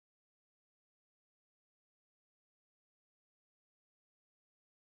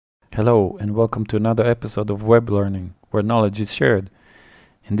Hello and welcome to another episode of Web Learning, where knowledge is shared.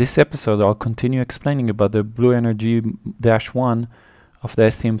 In this episode I'll continue explaining about the BlueNRG-1 of the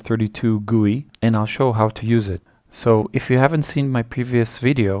STM32 GUI, and I'll show how to use it. So if you haven't seen my previous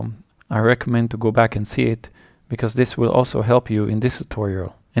video, I recommend to go back and see it, because this will also help you in this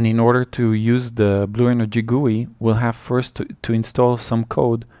tutorial. And in order to use the BlueNRG GUI, we'll have first to install some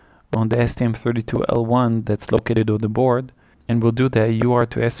code on the STM32L1 that's located on the board, and we'll do the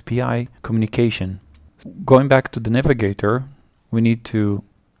UART to SPI communication. Going back to the navigator, we need to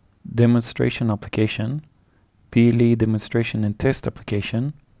demonstration application, BLE demonstration and test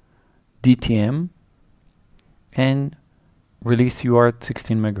application, DTM, and release UART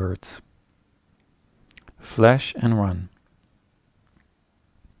 16 MHz. Flash and run.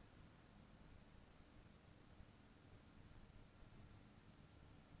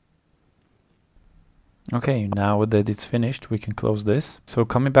 Okay, now that it's finished, we can close this. So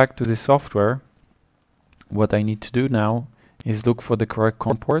coming back to the software, what I need to do now is look for the correct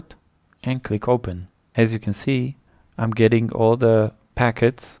COM port and click open. As you can see, I'm getting all the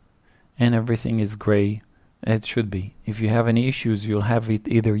packets and everything is gray as it should be. If you have any issues, you'll have it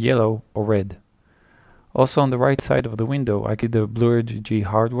either yellow or red. Also on the right side of the window, I get the BlueNRG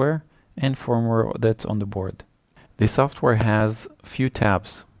hardware and firmware that's on the board. The software has a few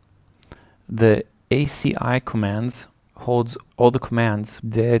tabs. The ACI commands holds all the commands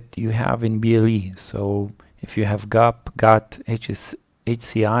that you have in BLE. So if you have GUP, GUT,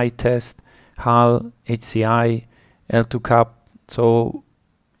 HCI test, HAL, HCI, L2CAP, so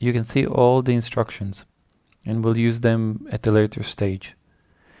you can see all the instructions, and we'll use them at a later stage.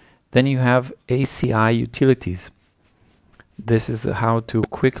 Then you have ACI utilities. This is how to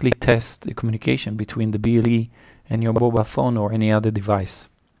quickly test the communication between the BLE and your mobile phone or any other device.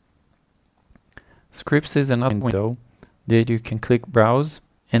 Scripts is another window that you can click browse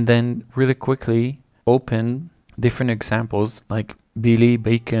and then really quickly open different examples like BLE,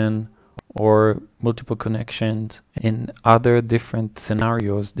 beacon, or multiple connections in other different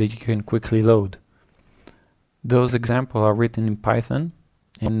scenarios that you can quickly load. Those examples are written in Python,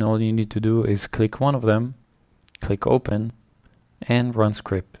 and all you need to do is click one of them, click open, and run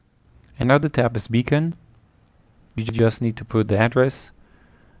script. Another tab is beacon. You just need to put the address,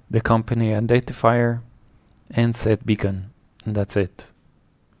 the company identifier, and set beacon, and that's it.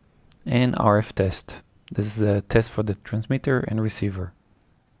 And RF test. This is a test for the transmitter and receiver.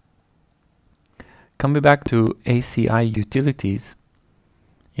 Coming back to ACI utilities,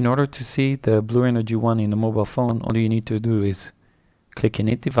 in order to see the BlueNRG-1 in the mobile phone, all you need to do is click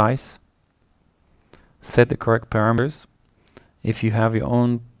init device, set the correct parameters. If you have your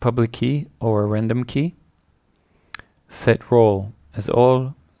own public key or a random key, set role as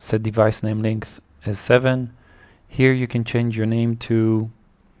all, set device name length as 7. Here you can change your name to,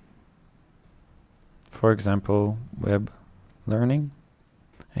 for example, Web Learning.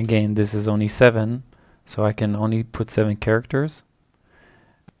 Again, this is only 7, so I can only put 7 characters.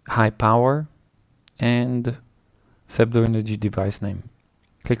 High power, and set BlueNRG device name.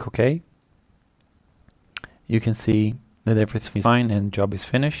 Click OK. You can see that everything is fine and job is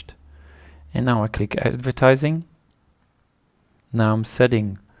finished. And now I click advertising. Now I'm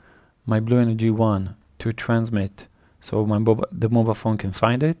setting my BlueNRG-1 to transmit so the mobile phone can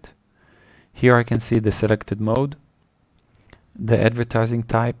find it. Here I can see the selected mode, the advertising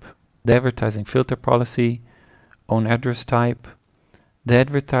type, the advertising filter policy, own address type, the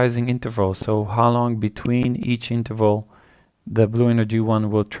advertising interval, so how long between each interval the BlueNRG-1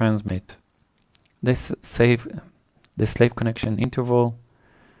 will transmit, the slave connection interval,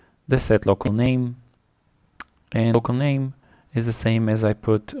 the set local name, and local name is the same as I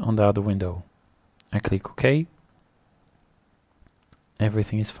put on the other window. I click OK.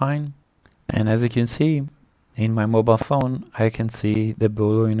 Everything is fine. And as you can see, in my mobile phone, I can see the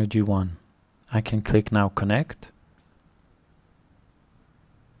BlueNRG-1. I can click now connect.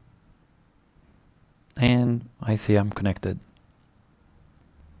 And I see I'm connected.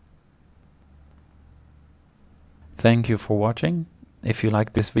 Thank you for watching. If you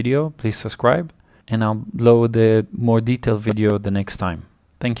like this video, please subscribe, and I'll load a more detailed video the next time.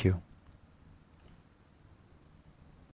 Thank you.